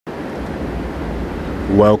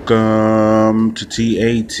Welcome to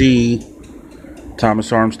TAT,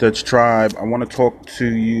 Thomas Armstead's Tribe. I want to talk to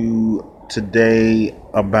you today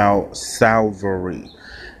about salary.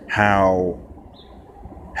 How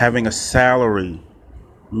having a salary,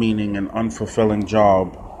 meaning an unfulfilling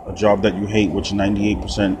job, a job that you hate, which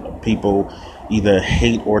 98% of people either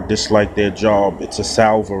hate or dislike their job, it's a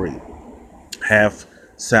salary. Half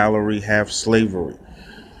salary, half slavery.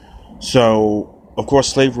 So, of course,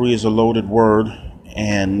 slavery is a loaded word,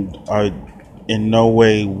 and I in no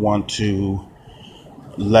way want to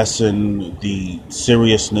lessen the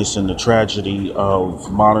seriousness and the tragedy of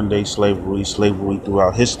modern day slavery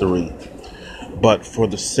throughout history. But for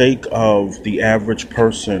the sake of the average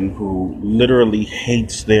person who literally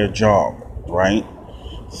hates their job, right?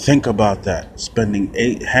 Think about that. Spending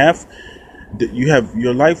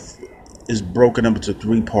your life is broken up into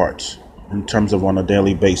three parts in terms of on a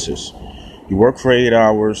daily basis. You work for 8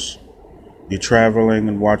 hours. You're traveling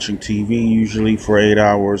and watching TV usually for 8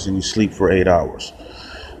 hours, and you sleep for 8 hours.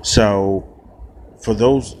 So for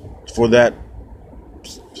those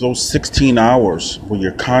 16 hours where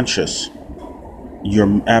you're conscious,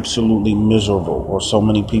 you're absolutely miserable, or so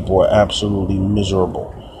many people are absolutely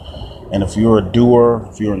miserable. And if you're a doer,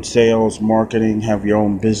 if you're in sales, marketing, have your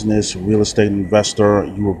own business, real estate investor,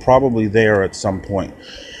 you were probably there at some point,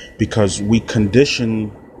 because we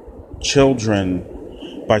condition children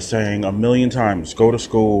by saying a million times, go to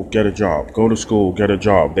school, get a job, go to school, get a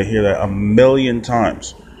job. They hear that a million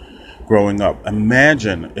times growing up.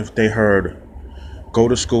 Imagine if they heard, go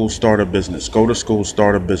to school, start a business, go to school,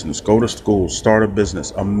 start a business, go to school, start a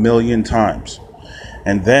business, a million times.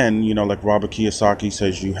 And then, like Robert Kiyosaki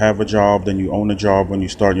says, you have a job, then you own a job when you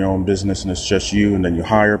start your own business, and it's just you, and then you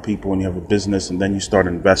hire people and you have a business, and then you start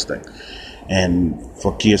investing. And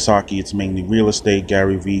for Kiyosaki, it's mainly real estate.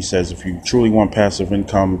 Gary Vee says if you truly want passive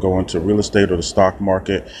income, go into real estate or the stock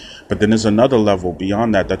market. But then there's another level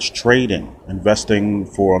beyond that. That's trading, investing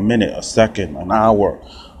for a minute, a second, an hour,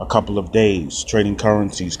 a couple of days, trading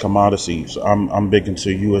currencies, commodities. I'm big into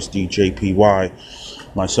USD, JPY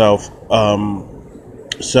myself.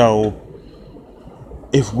 So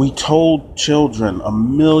if we told children a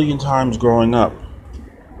million times growing up,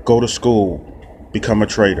 go to school, become a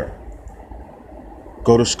trader.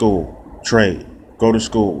 Go to school, trade. Go to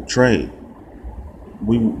school, trade.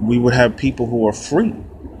 We would have people who are free.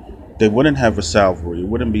 They wouldn't have a salary. It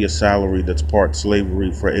wouldn't be a salary that's part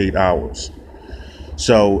slavery for 8 hours.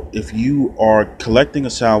 So if you are collecting a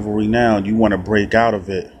salary now and you want to break out of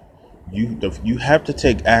it, you have to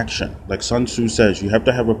take action. Like Sun Tzu says, you have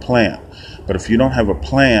to have a plan. But if you don't have a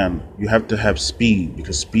plan, you have to have speed,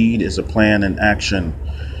 because speed is a plan in action.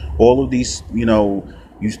 All of these, you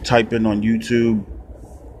type in on YouTube,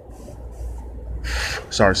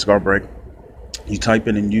 cigar break. You type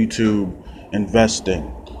in YouTube,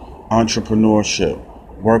 investing, entrepreneurship,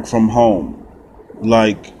 work from home.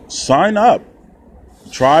 Like, sign up.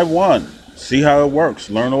 Try one. See how it works.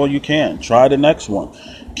 Learn all you can. Try the next one.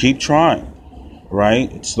 Keep trying.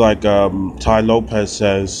 Right? It's like Ty Lopez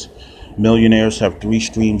says, millionaires have 3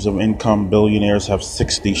 streams of income. Billionaires have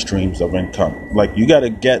 60 streams of income. Like, you got to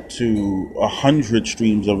get to 100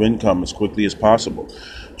 streams of income as quickly as possible.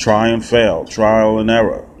 Try and fail, trial and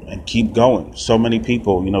error, and keep going. So many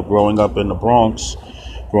people, growing up in the Bronx,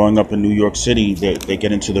 growing up in New York City, they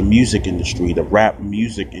get into the music industry, the rap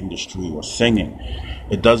music industry, or singing.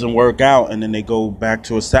 It doesn't work out, and then they go back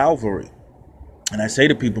to a salary. And I say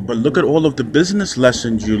to people, but look at all of the business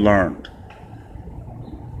lessons you learned.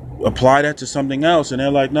 Apply that to something else, and they're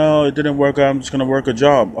like, no, it didn't work out, I'm just going to work a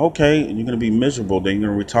job. Okay, and you're going to be miserable. Then you're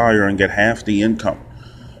going to retire and get half the income.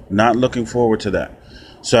 Not looking forward to that.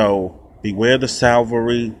 So beware the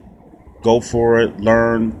salary, go for it,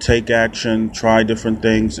 learn, take action, try different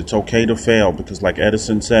things. It's okay to fail, because like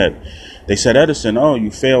Edison said, they said, Edison, oh,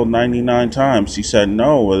 you failed 99 times. He said,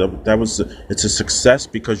 no, it's a success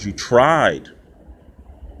because you tried.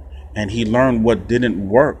 And he learned what didn't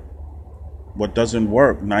work, what doesn't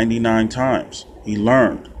work 99 times. He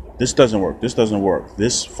learned, this doesn't work, this doesn't work.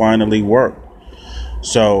 This finally worked.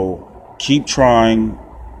 So keep trying,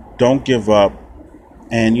 don't give up.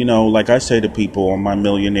 And, like I say to people on my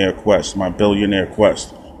millionaire quest, my billionaire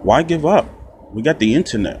quest, why give up? We got the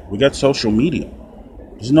internet. We got social media.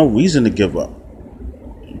 There's no reason to give up.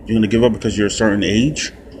 You're going to give up because you're a certain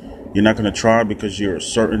age. You're not going to try because you're a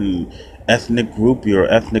certain ethnic group, you're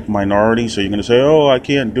an ethnic minority, so you're going to say, oh, I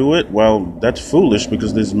can't do it. Well, that's foolish,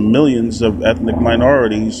 because there's millions of ethnic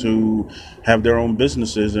minorities who have their own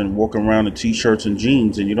businesses and walk around in t-shirts and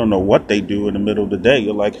jeans, and you don't know what they do in the middle of the day.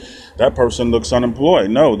 You're like, that person looks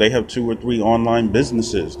unemployed. No, they have 2 or 3 online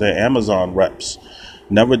businesses. They're Amazon reps.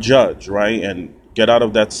 Never judge, right? And Get out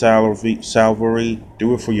of that salary.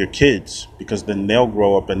 Do it for your kids, because then they'll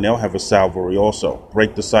grow up and they'll have a salary also.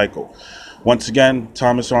 Break the cycle. Once again,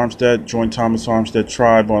 Thomas Armstead. Join Thomas Armstead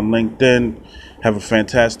Tribe on LinkedIn. Have a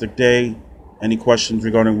fantastic day. Any questions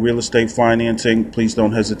regarding real estate financing, please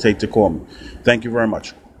don't hesitate to call me. Thank you very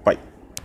much.